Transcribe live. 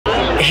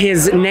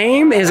His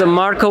name is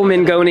Marco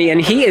Mengoni, and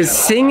he is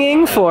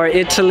singing for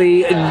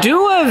Italy.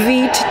 Due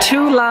Vite,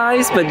 two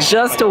lives, but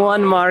just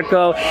one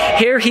Marco.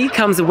 Here he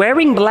comes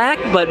wearing black,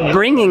 but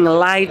bringing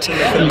light.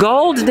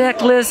 Gold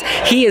necklace.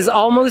 He is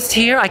almost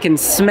here. I can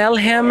smell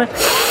him.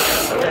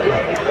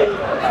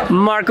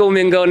 Marco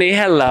Mengoni,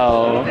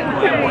 hello.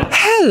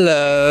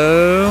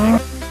 Hello.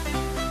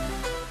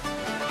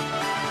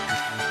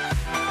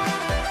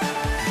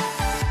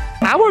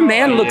 Our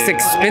man looks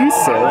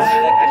expensive.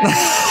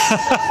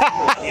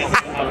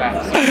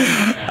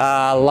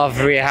 Love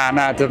Rihanna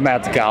at the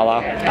Met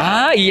Gala.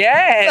 Ah,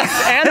 yes,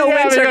 and a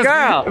winter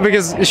girl.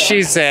 Because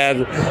she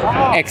said,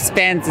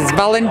 expensive,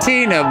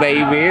 Valentino,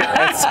 baby,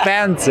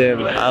 expensive.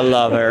 I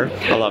love her.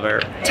 I love her.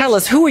 Tell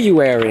us, who are you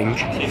wearing?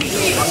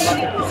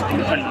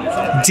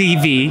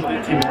 DV,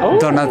 Oh.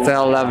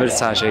 Donatella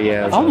Versace,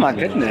 yes. Oh my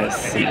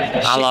goodness.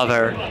 I love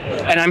her.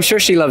 And I'm sure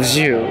she loves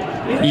you.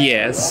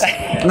 Yes.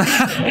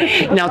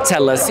 Now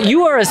tell us,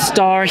 you are a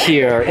star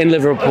here in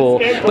Liverpool,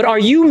 but are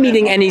you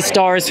meeting any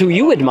stars who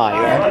you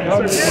admire?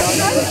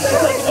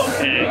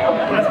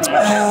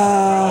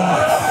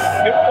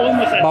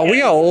 But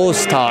we are all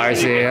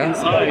stars here,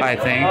 I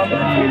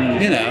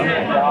think. You know.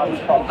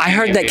 I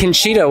heard that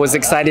Conchita was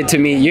excited to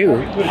meet you.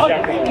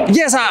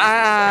 Yes,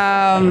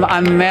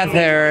 I met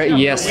her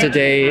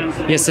yesterday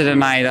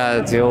night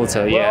at the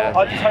altar, yeah.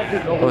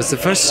 It was the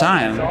first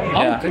time.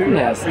 Oh,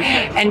 goodness.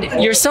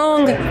 And your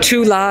song,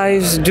 Two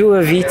Lives,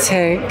 Due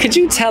Vite, could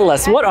you tell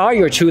us, what are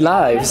your two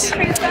lives?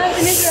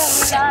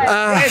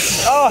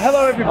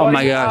 Oh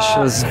my gosh, it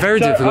was very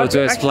difficult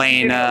to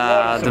explain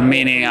the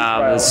meaning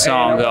of the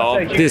song,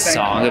 of this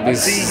song,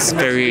 because it's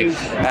very...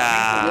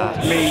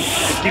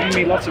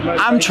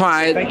 I'm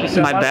trying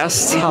my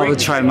best. I will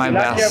try my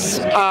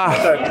best.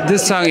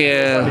 This song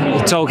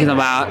is talking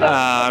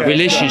about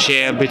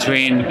relationship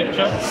between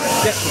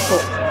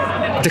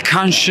the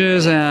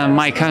conscious and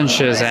my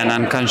conscious and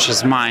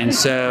unconscious mind.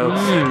 So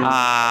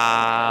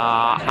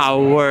I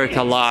work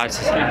a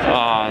lot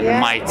on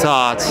my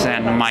thoughts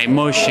and my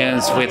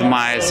emotions with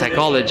my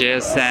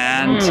psychologist,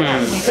 and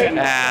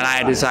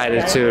I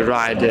decided to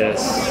write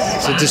this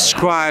to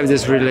describe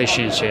this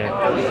relationship.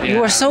 Yeah.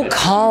 You are so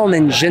calm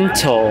and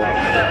gentle.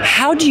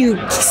 How do you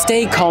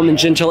stay calm and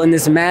gentle in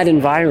this mad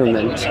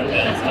environment?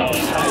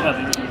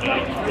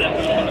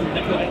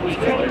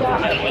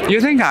 You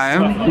think I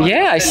am?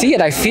 Yeah, I see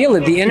it. I feel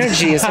it. The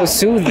energy is so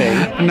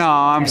soothing. No,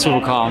 I'm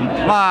super calm.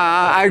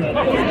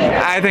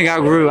 I think I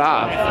grew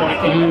up.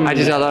 I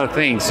did a lot of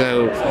things,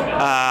 so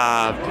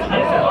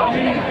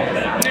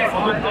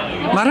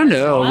I don't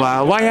know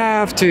why I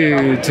have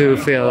to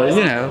feel,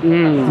 you know,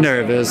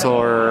 nervous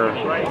or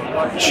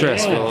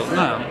stressful.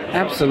 No.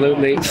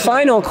 Absolutely.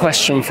 Final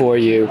question for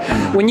you.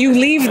 When you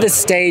leave the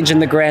stage in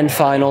the grand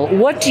final,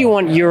 what do you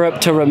want Europe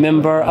to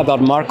remember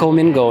about Marco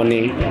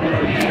Mengoni?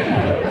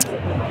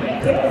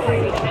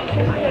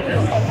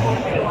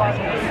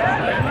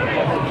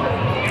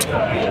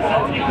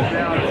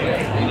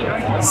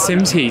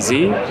 Seems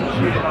easy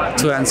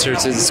to answer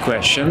to this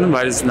question,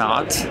 but it's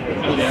not.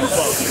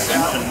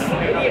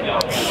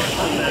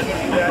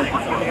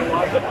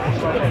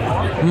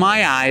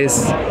 My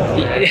eyes.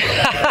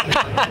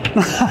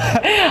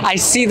 I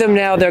see them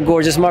now. They're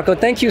gorgeous. Marco,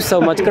 thank you so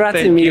much.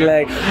 Grazie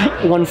mille.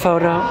 One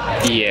photo.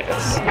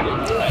 Yes.